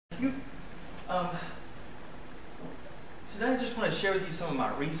you. Today I just want to share with you some of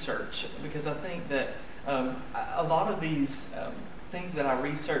my research, because I think that a lot of these things that I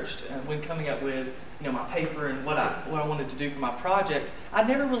researched when coming up with my paper and what I wanted to do for my project, I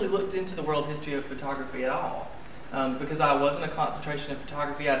never really looked into the world history of photography at all, because I wasn't a concentration of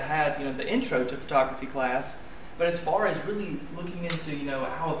photography. I'd had the intro to photography class, but as far as really looking into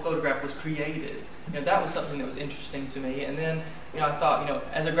how a photograph was created, that was something that was interesting to me. And then I thought,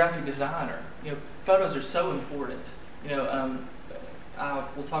 as a graphic designer, photos are so important. I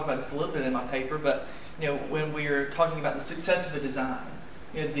will talk about this a little bit in my paper, but when we're talking about the success of a design,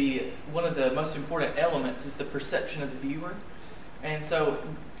 one of the most important elements is the perception of the viewer. And so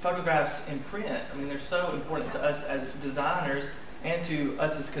photographs in print, they're so important to us as designers and to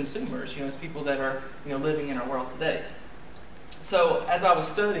us as consumers, as people that are living in our world today. So as I was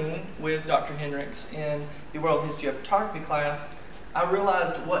studying with Dr. Hendricks in the World History of Photography class, I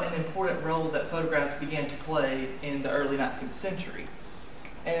realized what an important role that photographs began to play in the early 19th century.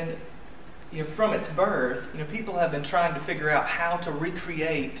 And from its birth, people have been trying to figure out how to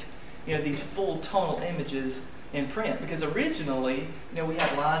recreate these full tonal images in print, because originally we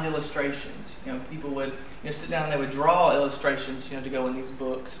had lined illustrations. People would sit down and they would draw illustrations to go in these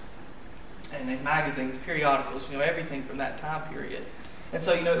books and in magazines, periodicals, everything from that time period. And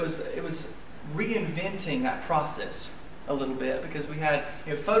so it was reinventing that process a little bit, because we had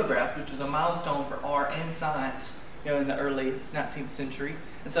photographs, which was a milestone for art and science in the early 19th century.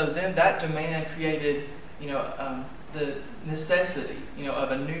 And so then that demand created the necessity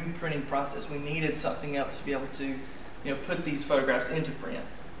of a new printing process. We needed something else to be able to put these photographs into print.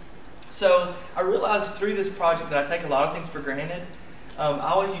 So I realized through this project that I take a lot of things for granted.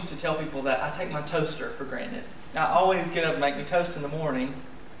 I always used to tell people that I take my toaster for granted. I always get up and make me toast in the morning,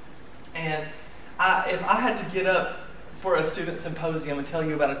 and if I had to get up for a student symposium and tell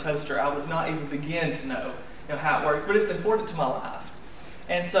you about a toaster, I would not even begin to know how it works, but it's important to my life.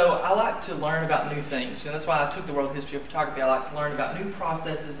 And so I like to learn about new things. That's why I took the World History of Photography. I like to learn about new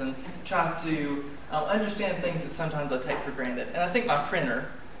processes and try to understand things that sometimes I take for granted. And I think my printer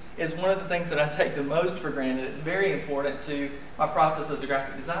is one of the things that I take the most for granted. It's very important to my process as a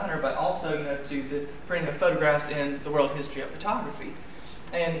graphic designer, but also to the printing of photographs in the World History of Photography.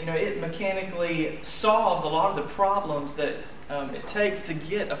 And it mechanically solves a lot of the problems that it takes to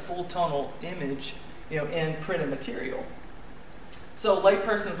get a full tonal image in printed material. So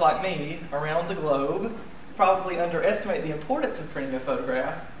laypersons like me around the globe probably underestimate the importance of printing a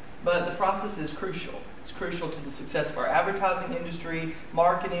photograph, but the process is crucial. It's crucial to the success of our advertising industry,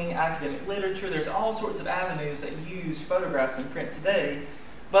 marketing, academic literature. There's all sorts of avenues that use photographs in print today,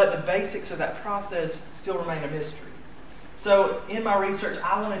 but the basics of that process still remain a mystery. So in my research,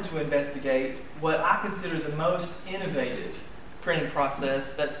 I wanted to investigate what I consider the most innovative printing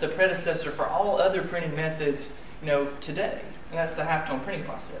process that's the predecessor for all other printing methods today, and that's the halftone printing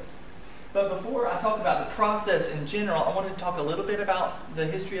process. But before I talk about the process in general, I wanted to talk a little bit about the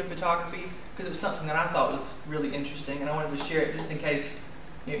history of photography, because it was something that I thought was really interesting, and I wanted to share it just in case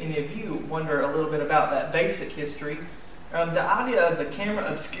any of you wonder a little bit about that basic history. The idea of the camera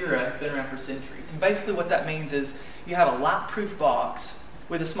obscura has been around for centuries, and basically what that means is you have a light-proof box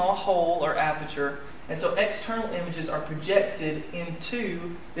with a small hole or aperture, and so external images are projected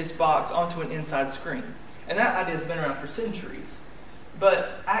into this box onto an inside screen. And that idea has been around for centuries.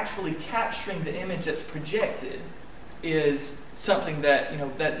 But actually capturing the image that's projected is something that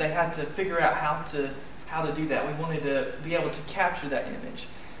that they had to figure out how to do that. We wanted to be able to capture that image.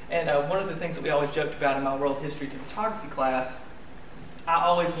 And one of the things that we always joked about in my World History to Photography class, I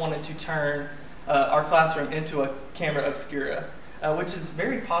always wanted to turn our classroom into a camera obscura, which is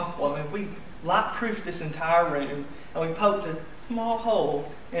very possible. If we light-proofed this entire room and we poked a small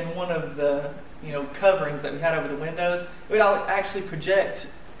hole in one of the coverings that we had over the windows, it would actually project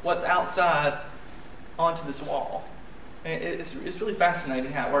what's outside onto this wall. And it's really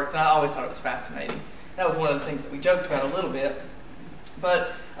fascinating how it works, and I always thought it was fascinating. That was one of the things that we joked about a little bit.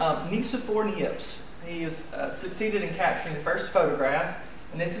 But Nicephore Niepce, he has succeeded in capturing the first photograph,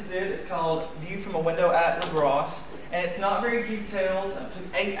 and this is it. It's called View from a Window at La Grosse, and it's not very detailed. It took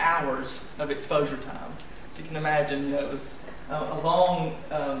 8 hours of exposure time. So you can imagine, it was a long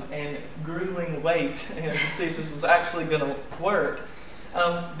and grueling wait to see if this was actually going to work.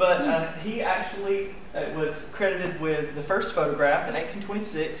 But he actually was credited with the first photograph in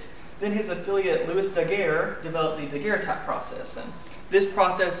 1826. Then his affiliate Louis Daguerre developed the daguerreotype process. And this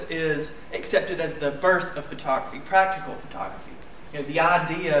process is accepted as the birth of photography, practical photography. The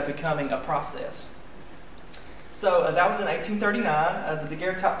idea becoming a process. So that was in 1839. The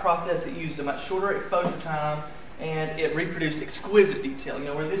daguerreotype process, it used a much shorter exposure time, and it reproduced exquisite detail.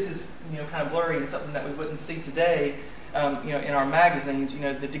 Where this is kind of blurry and something that we wouldn't see today. In our magazines,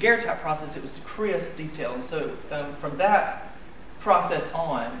 the daguerreotype process, it was crisp detail, and so from that process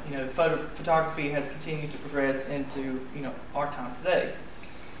on, photography has continued to progress into our time today.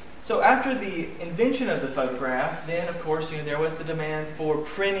 So after the invention of the photograph, then of course there was the demand for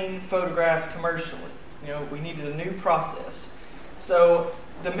printing photographs commercially. We needed a new process. So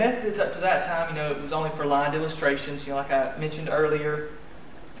the methods up to that time, it was only for lined illustrations, like I mentioned earlier,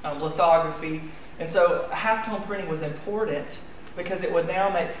 lithography. And so halftone printing was important because it would now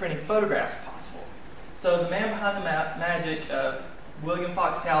make printing photographs possible. So the man behind the magic, William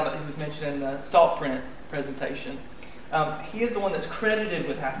Fox Talbot, who was mentioned in the salt print presentation, he is the one that's credited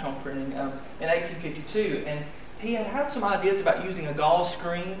with halftone printing in 1852. And he had some ideas about using a gauze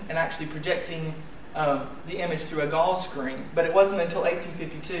screen and actually projecting the image through a gauze screen. But it wasn't until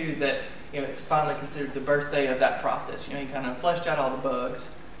 1852 that it's finally considered the birthday of that process. He kind of fleshed out all the bugs.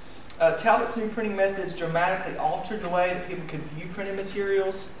 Talbot's new printing methods dramatically altered the way that people could view printed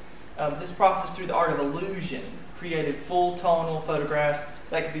materials. This process, through the art of illusion, created full tonal photographs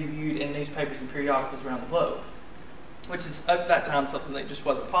that could be viewed in newspapers and periodicals around the globe, which is, up to that time, something that just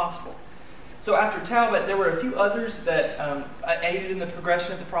wasn't possible. So after Talbot, there were a few others that aided in the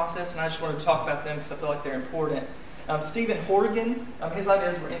progression of the process, and I just wanted to talk about them because I feel like they're important. Stephen Horgan, his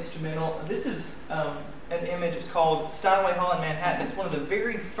ideas were instrumental. This is an image. It's called Steinway Hall in Manhattan. It's one of the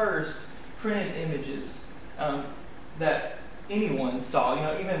very first printed images that anyone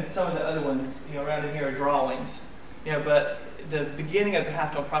saw. Even some of the other ones around in here are drawings. But the beginning of the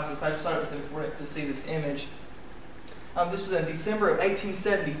halftone process, I just thought it was important to see this image. This was in December of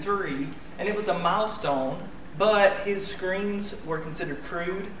 1873, and it was a milestone, but his screens were considered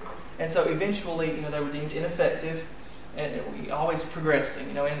crude, and so eventually they were deemed ineffective. And we always progressing,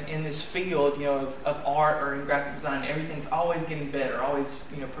 in this field, of art or in graphic design, everything's always getting better, always,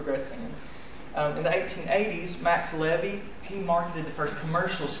 progressing. In the 1880s, Max Levy, he marketed the first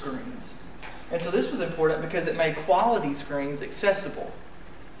commercial screens. And so this was important because it made quality screens accessible.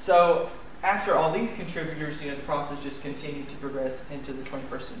 So after all these contributors, the process just continued to progress into the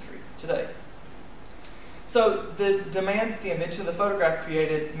 21st century today. So the demand that the invention of the photograph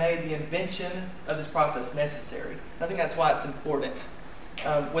created made the invention of this process necessary. And I think that's why it's important.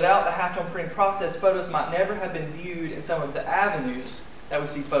 Without the halftone printing process, photos might never have been viewed in some of the avenues that we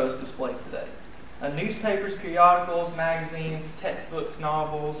see photos displayed today. Newspapers, periodicals, magazines, textbooks,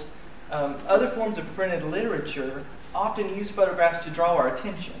 novels, other forms of printed literature often use photographs to draw our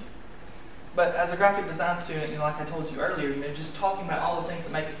attention. But as a graphic design student, like I told you earlier, just talking about all the things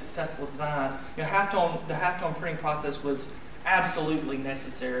that make a successful design, the halftone printing process was absolutely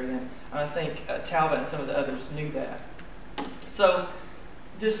necessary, and I think Talbot and some of the others knew that. So,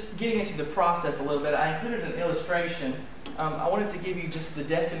 just getting into the process a little bit, I included an illustration. I wanted to give you just the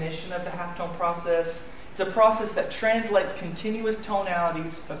definition of the halftone process. It's a process that translates continuous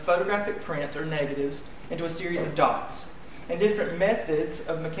tonalities of photographic prints or negatives into a series of dots. And different methods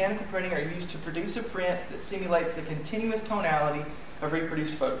of mechanical printing are used to produce a print that simulates the continuous tonality of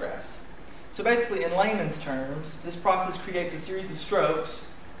reproduced photographs. So basically, in layman's terms, this process creates a series of strokes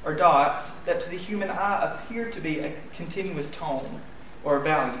or dots that to the human eye appear to be a continuous tone or a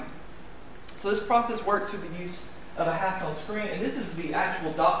value. So this process works with the use of a halftone screen, and this is the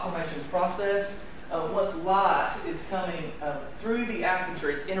actual dot formation process. Once light is coming through the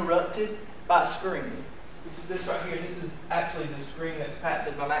aperture, it's interrupted by a screen, which is this right here. This is actually the screen that was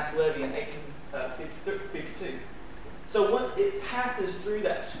patented by Max Levy in 1852. So once it passes through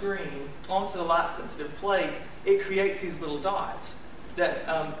that screen onto the light-sensitive plate, it creates these little dots. That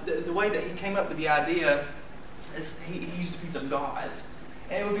the way that he came up with the idea is he used a piece of gauze,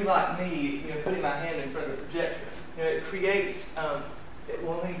 and it would be like me, putting my hand in front of the projector. It creates.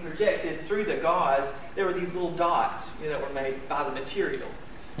 When he projected through the gauze, there were these little dots that were made by the material.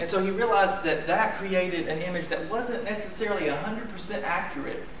 And so he realized that that created an image that wasn't necessarily 100%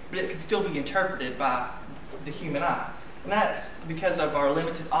 accurate, but it could still be interpreted by the human eye. And that's because of our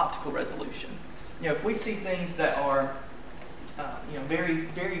limited optical resolution. If we see things that are very,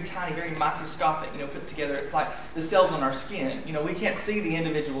 very tiny, very microscopic, put together, it's like the cells on our skin. We can't see the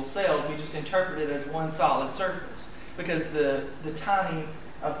individual cells, we just interpret it as one solid surface, because the tiny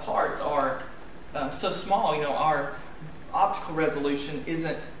parts are so small. Our optical resolution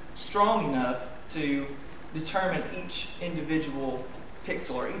isn't strong enough to determine each individual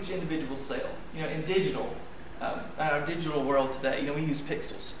pixel or each individual cell. In digital, our digital world today, we use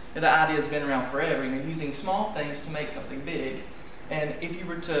pixels. The idea has been around forever, using small things to make something big. And if you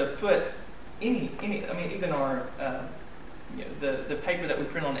were to put even our the paper that we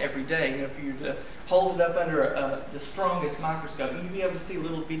print on every day. If you were to hold it up under the strongest microscope, you'd be able to see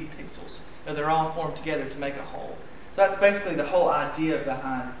little bitty pixels. They're all formed together to make a whole. So that's basically the whole idea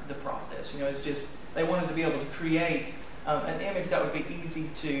behind the process. It's just they wanted to be able to create an image that would be easy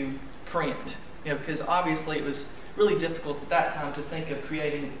to print. Because obviously it was really difficult at that time to think of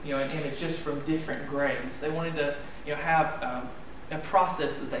creating an image just from different grays. They wanted to have a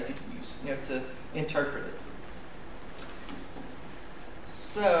process that they could use to interpret it.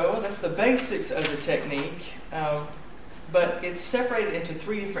 So that's the basics of the technique, but it's separated into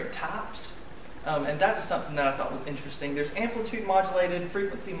 3 different types, and that was something that I thought was interesting. There's amplitude modulated,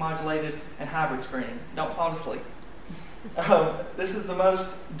 frequency modulated, and hybrid screening. Don't fall asleep. This is the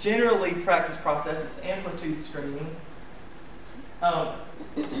most generally practiced process. It's amplitude screening.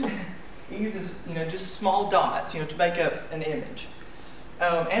 It uses just small dots to make up an image.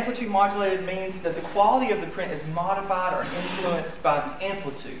 Amplitude modulated means that the quality of the print is modified or influenced by the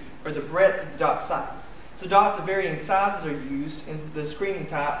amplitude or the breadth of the dot size. So dots of varying sizes are used in the screening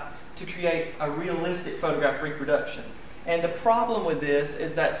type to create a realistic photograph reproduction. And the problem with this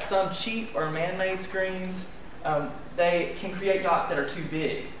is that some cheap or man-made screens, they can create dots that are too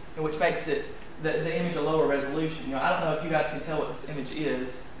big, which makes the image a lower resolution. I don't know if you guys can tell what this image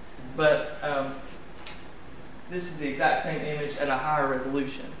is, but this is the exact same image at a higher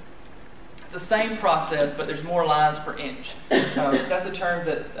resolution. It's the same process, but there's more lines per inch. That's a term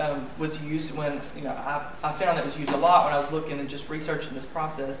that was used when, I found that was used a lot when I was looking and just researching this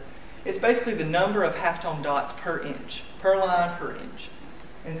process. It's basically the number of halftone dots per inch, per line per inch.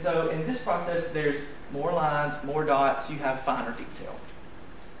 And so in this process, there's more lines, more dots, you have finer detail.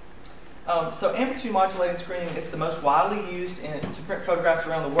 So amplitude modulated screening is the most widely used to print photographs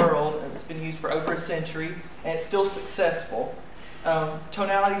around the world. It's been used for over a century, and it's still successful.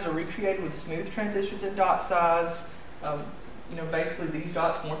 Tonalities are recreated with smooth transitions in dot size. Basically these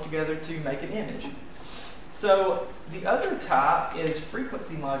dots form together to make an image. So the other type is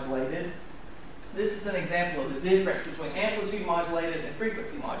frequency modulated. This is an example of the difference between amplitude modulated and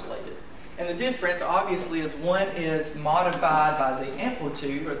frequency modulated. And the difference, obviously, is one is modified by the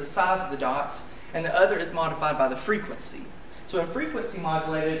amplitude, or the size of the dots, and the other is modified by the frequency. So in frequency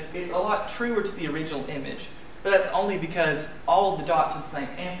modulated, it's a lot truer to the original image, but that's only because all of the dots are the same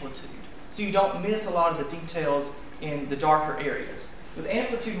amplitude. So you don't miss a lot of the details in the darker areas. With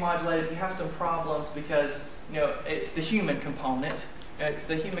amplitude modulated, you have some problems because it's the human component. It's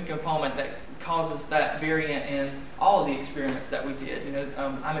the human component that causes that variant in all of the experiments that we did.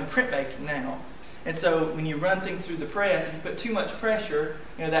 I'm in printmaking now, and so when you run things through the press, if you put too much pressure,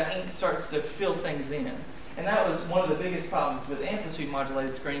 that ink starts to fill things in. And that was one of the biggest problems with amplitude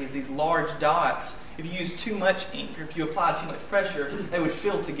modulated screening is these large dots. If you use too much ink or if you apply too much pressure, they would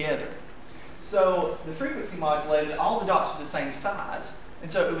fill together. So the frequency modulated, all the dots are the same size,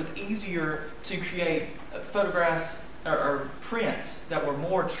 and so it was easier to create photographs or prints that were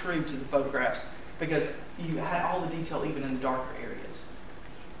more true to the photographs because you had all the detail even in the darker areas.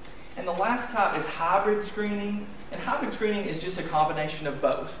 And the last type is hybrid screening, and hybrid screening is just a combination of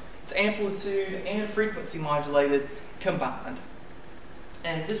both. It's amplitude and frequency modulated combined.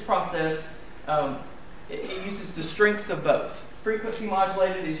 And this process, it uses the strengths of both. Frequency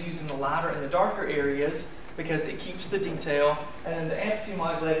modulated is used in the lighter and the darker areas because it keeps the detail, and then the amplitude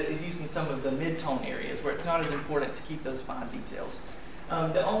modulated is used in some of the mid-tone areas where it's not as important to keep those fine details.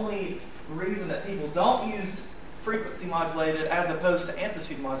 The only reason that people don't use frequency modulated as opposed to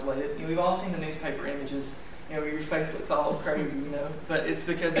amplitude modulated, we've all seen the newspaper images, where your face looks all crazy, but it's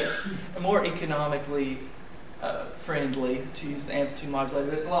because it's more economically friendly to use the amplitude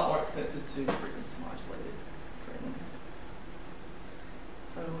modulated. It's a lot more expensive to do the frequency modulated printing.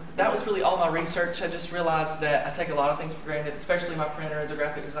 So that was really all my research. I just realized that I take a lot of things for granted, especially my printer as a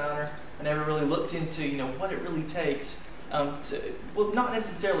graphic designer. I never really looked into, what it really takes well, not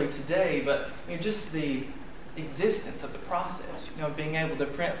necessarily today, but just the existence of the process. Being able to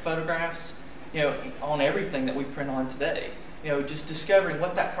print photographs, on everything that we print on today. Just discovering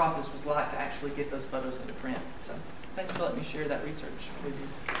what that process was like to actually get those photos into print. So thanks for letting me share that research with you.